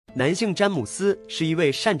男性詹姆斯是一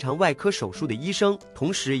位擅长外科手术的医生，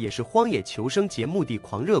同时也是《荒野求生》节目的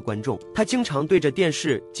狂热观众。他经常对着电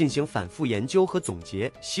视进行反复研究和总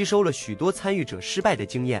结，吸收了许多参与者失败的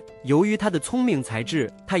经验。由于他的聪明才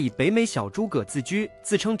智，他以北美小诸葛自居，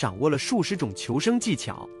自称掌握了数十种求生技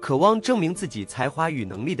巧。渴望证明自己才华与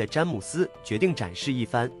能力的詹姆斯决定展示一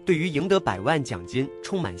番，对于赢得100万奖金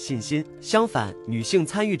充满信心。相反，女性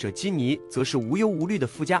参与者基尼则是无忧无虑的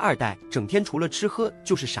富家二代，整天除了吃喝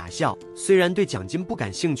就是傻笑。虽然对奖金不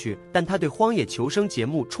感兴趣，但她对荒野求生节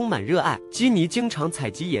目充满热爱。基尼经常采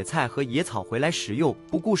集野菜和野草回来食用，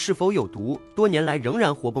不顾是否有毒，多年来仍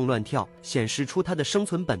然活蹦乱跳，显示出她的生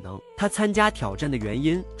存本能。她参加挑战的原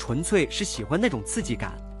因纯粹是喜欢那种刺激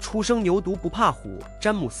感。初生牛犊不怕虎，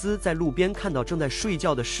詹姆斯在路边看到正在睡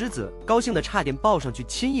觉的狮子，高兴得差点抱上去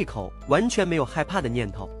亲一口，完全没有害怕的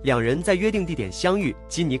念头。两人在约定地点相遇，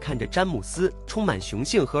基尼看着詹姆斯充满雄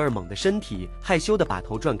性荷尔蒙的身体，害羞地把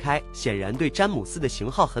头转开，显然对詹姆斯的型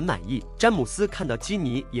号很满意。詹姆斯看到基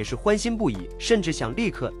尼也是欢欣不已，甚至想立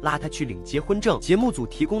刻拉他去领结婚证。节目组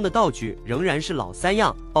提供的道具仍然是老3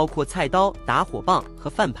样，包括菜刀、打火棒和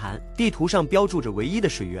饭盘。地图上标注着唯一的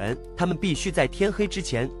水源，他们必须在天黑之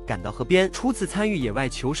前赶到河边。初次参与野外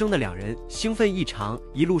求生的两人兴奋异常，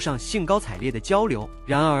一路上兴高采烈的交流。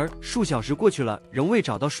然而数小时过去了，仍未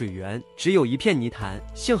找到水源，只有一片泥潭。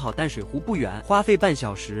幸好淡水湖不远，花费半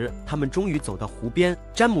小时，他们终于走到湖边。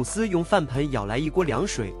詹姆斯用饭盆舀来一锅凉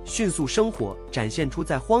水，迅速生火，展现出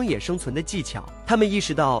在荒野生存的技巧。他们意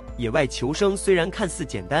识到，野外求生虽然看似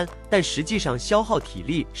简单，但实际上消耗体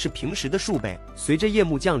力是平时的数倍。随着夜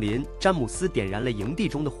幕降临，詹姆斯点燃了营地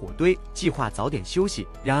中的火堆，计划早点休息。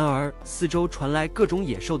然而四周传来各种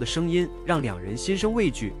野兽的声音，让两人心生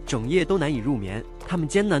畏惧，整夜都难以入眠。他们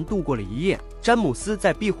艰难度过了一夜。詹姆斯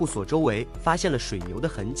在庇护所周围发现了水牛的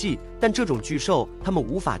痕迹，但这种巨兽他们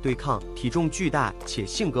无法对抗，体重巨大且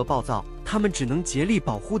性格暴躁，他们只能竭力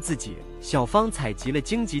保护自己。小芳采集了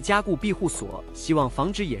荆棘加固庇护所，希望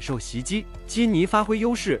防止野兽袭击。基尼发挥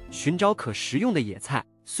优势，寻找可食用的野菜。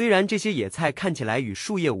虽然这些野菜看起来与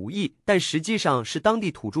树叶无异，但实际上是当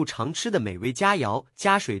地土著常吃的美味佳肴，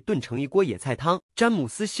加水炖成一锅野菜汤。詹姆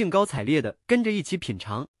斯兴高采烈地跟着一起品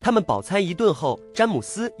尝。他们饱餐一顿后，詹姆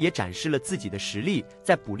斯也展示了自己的实力。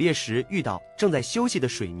在捕猎时遇到正在休息的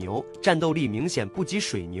水牛，战斗力明显不及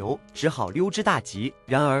水牛，只好溜之大吉。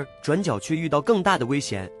然而转角却遇到更大的危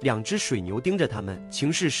险，2只水牛盯着他们，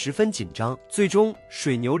情势十分紧张。最终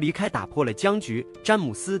水牛离开，打破了僵局。詹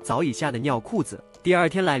姆斯早已吓得尿裤子。第二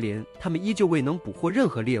天来临，他们依旧未能捕获任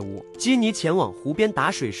何猎物。基尼前往湖边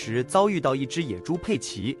打水时，遭遇到一只野猪佩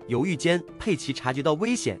奇，犹豫间，佩奇察觉到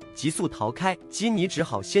危险，急速逃开。基尼只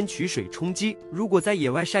好先取水充饥。如果在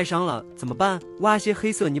野外晒伤了怎么办？挖些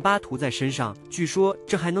黑色泥巴涂在身上，据说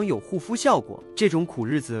这还能有护肤效果。这种苦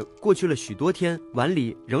日子过去了许多天，碗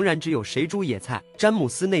里仍然只有水煮野菜。詹姆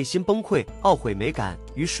斯内心崩溃，懊悔没敢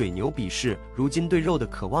与水牛比试，如今对肉的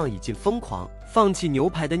渴望已近疯狂。放弃牛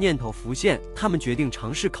排的念头浮现，他们决定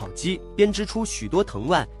尝试烤鸡，编织出许多藤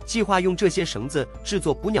蔓，计划用这些绳子制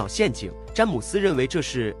作捕鸟陷阱。詹姆斯认为这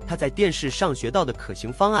是他在电视上学到的可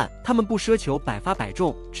行方案。他们不奢求百发百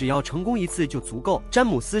中，只要成功一次就足够。詹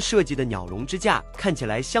姆斯设计的鸟笼支架看起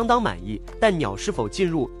来相当满意，但鸟是否进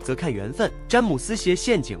入则看缘分。詹姆斯携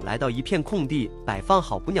陷阱来到一片空地，摆放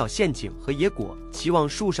好捕鸟陷阱和野果，期望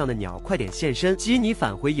树上的鸟快点现身。基尼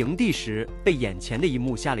返回营地时，被眼前的一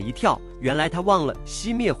幕吓了一跳，原来他忘了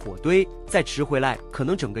熄灭火堆，再迟回来，可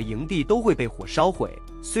能整个营地都会被火烧毁。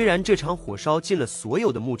虽然这场火烧尽了所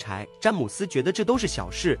有的木柴，詹姆斯觉得这都是小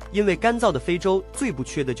事，因为干燥的非洲最不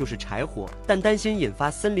缺的就是柴火，但担心引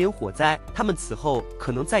发森林火灾，他们此后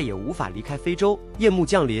可能再也无法离开非洲。夜幕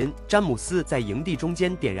降临，詹姆斯在营地中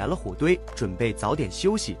间点燃了火堆，准备早点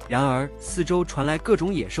休息。然而四周传来各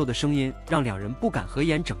种野兽的声音，让两人不敢合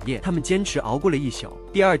眼整夜。他们坚持熬过了一宿。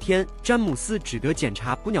第二天，詹姆斯只得检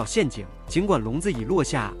查捕鸟陷阱，尽管笼子已落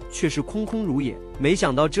下，却是空空如也。没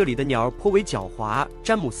想到这里的鸟颇为狡猾，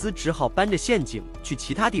詹姆斯只好搬着陷阱去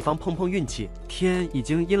其他地方碰碰运气。天已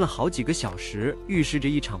经阴了好几个小时，预示着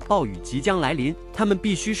一场暴雨即将来临。他们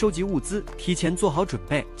必须收集物资，提前做好准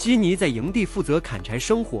备。基尼在营地负责砍柴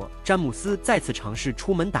生火，詹姆斯再次尝试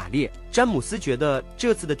出门打猎。詹姆斯觉得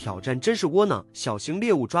这次的挑战真是窝囊，小型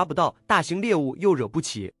猎物抓不到，大型猎物又惹不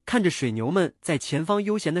起。看着水牛们在前方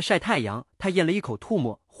悠闲地晒太阳，他咽了一口唾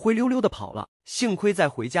沫，灰溜溜地跑了。幸亏在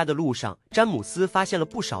回家的路上，詹姆斯发现了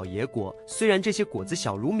不少野果，虽然这些果子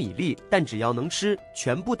小如米粒，但只要能吃，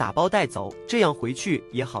全部打包带走，这样回去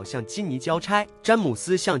也好向金尼交差。詹姆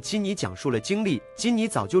斯向金尼讲述了经历，金尼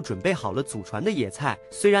早就准备好了祖传的野菜，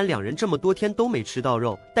虽然两人这么多天都没吃到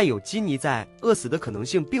肉，但有金尼在，饿死的可能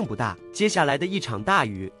性并不大。接下来的一场大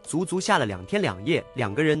雨，足足下了2天2夜，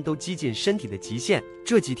两个人都几近身体的极限。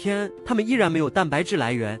这几天他们依然没有蛋白质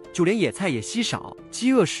来源，就连野菜也稀少，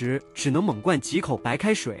饥饿时只能猛灌几口白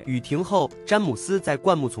开水。雨停后，詹姆斯在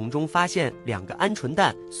灌木丛中发现2个鹌鹑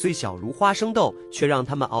蛋，虽小如花生豆，却让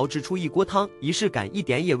他们熬制出一锅汤，仪式感一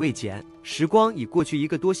点也未减。时光已过去1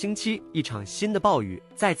个多星期，一场新的暴雨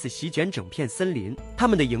再次席卷整片森林，他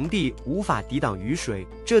们的营地无法抵挡雨水，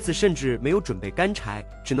这次甚至没有准备干柴，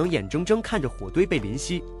只能眼睁睁看着火堆被淋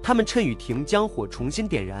熄。他们趁雨停将火重新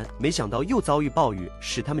点燃，没想到又遭遇暴雨，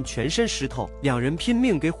使他们全身湿透。两人拼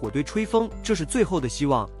命给火堆吹风，这是最后的希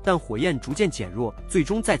望，但火焰逐渐减弱，最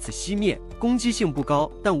终再次熄灭。攻击性不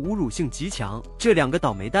高，但侮辱性极强。这2个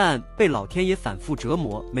倒霉蛋被老天爷反复折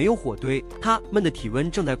磨，没有火堆，他们的体温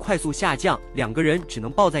正在快速下降，两个人只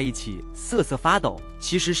能抱在一起，瑟瑟发抖。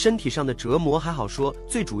其实身体上的折磨还好说，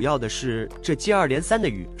最主要的是这接二连三的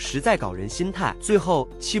雨实在搞人心态。最后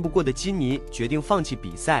气不过的金尼决定放弃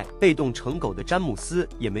比赛，被动成狗的詹姆斯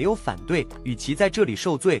也没有反对，与其在这里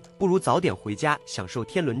受罪，不如早点回家享受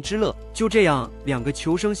天伦之乐。就这样，2个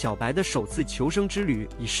求生小白的首次求生之旅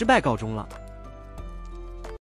以失败告终了。